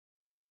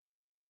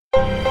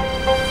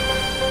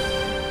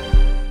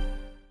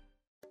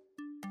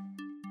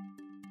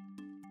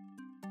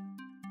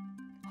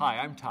Hi,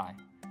 I'm Ty.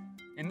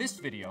 In this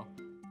video,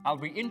 I'll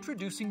be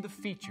introducing the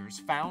features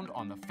found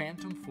on the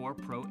Phantom 4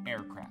 Pro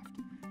aircraft.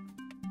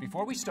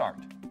 Before we start,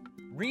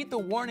 read the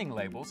warning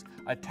labels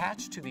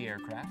attached to the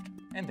aircraft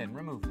and then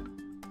remove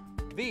them.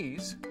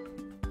 These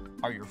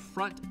are your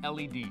front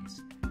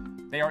LEDs.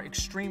 They are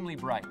extremely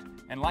bright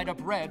and light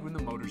up red when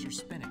the motors are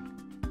spinning.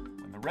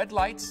 When the red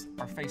lights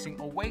are facing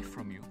away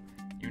from you,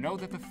 you know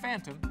that the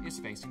Phantom is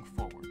facing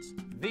forwards.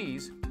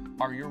 These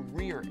are your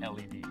rear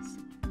LEDs.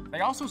 They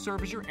also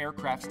serve as your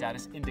aircraft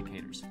status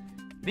indicators.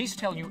 These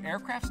tell you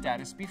aircraft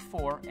status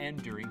before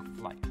and during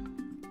flight.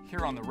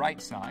 Here on the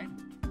right side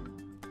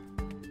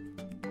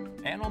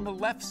and on the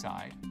left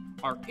side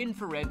are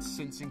infrared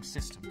sensing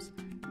systems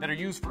that are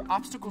used for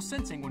obstacle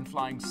sensing when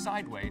flying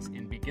sideways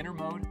in beginner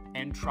mode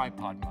and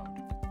tripod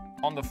mode.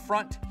 On the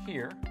front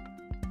here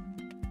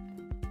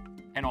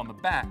and on the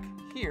back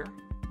here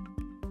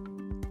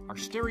are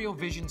stereo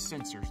vision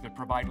sensors that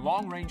provide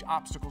long-range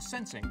obstacle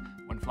sensing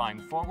when flying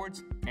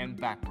forwards and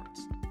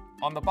backwards.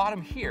 On the bottom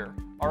here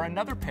are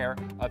another pair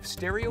of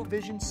stereo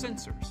vision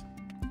sensors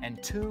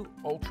and two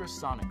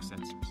ultrasonic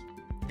sensors.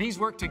 These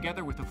work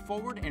together with the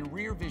forward and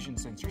rear vision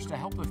sensors to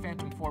help the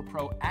Phantom 4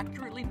 Pro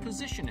accurately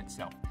position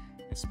itself,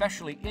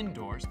 especially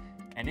indoors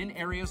and in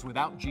areas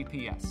without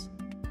GPS.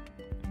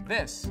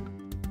 This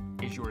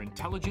is your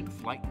intelligent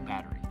flight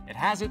battery. It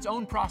has its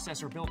own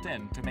processor built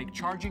in to make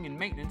charging and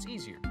maintenance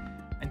easier,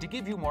 and to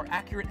give you more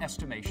accurate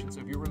estimations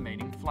of your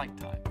remaining flight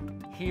time.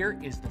 Here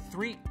is the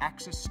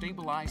 3-axis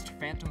stabilized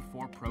Phantom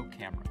 4 Pro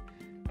camera.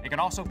 It can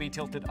also be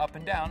tilted up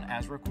and down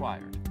as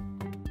required.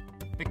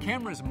 The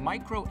camera's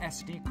micro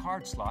SD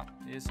card slot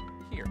is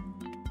here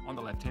on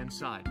the left-hand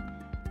side.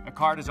 A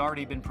card has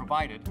already been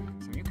provided,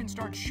 so you can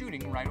start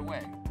shooting right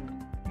away.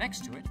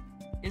 Next to it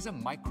is a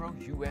micro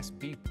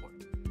USB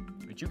port,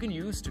 which you can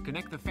use to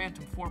connect the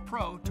Phantom 4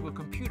 Pro to a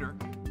computer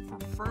for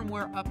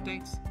firmware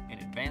updates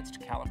and advanced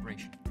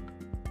calibration.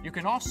 You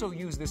can also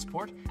use this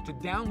port to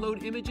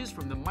download images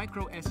from the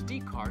micro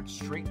SD card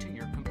straight to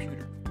your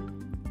computer.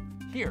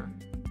 Here,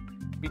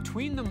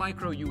 between the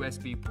micro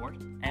USB port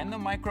and the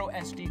micro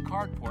SD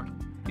card port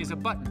is a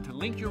button to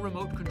link your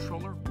remote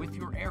controller with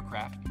your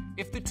aircraft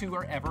if the two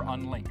are ever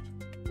unlinked.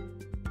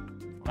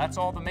 That's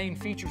all the main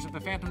features of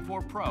the Phantom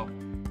 4 Pro.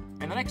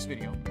 In the next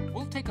video,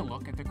 we'll take a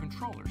look at the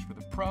controllers for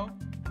the Pro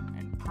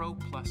and Pro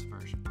Plus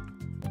version.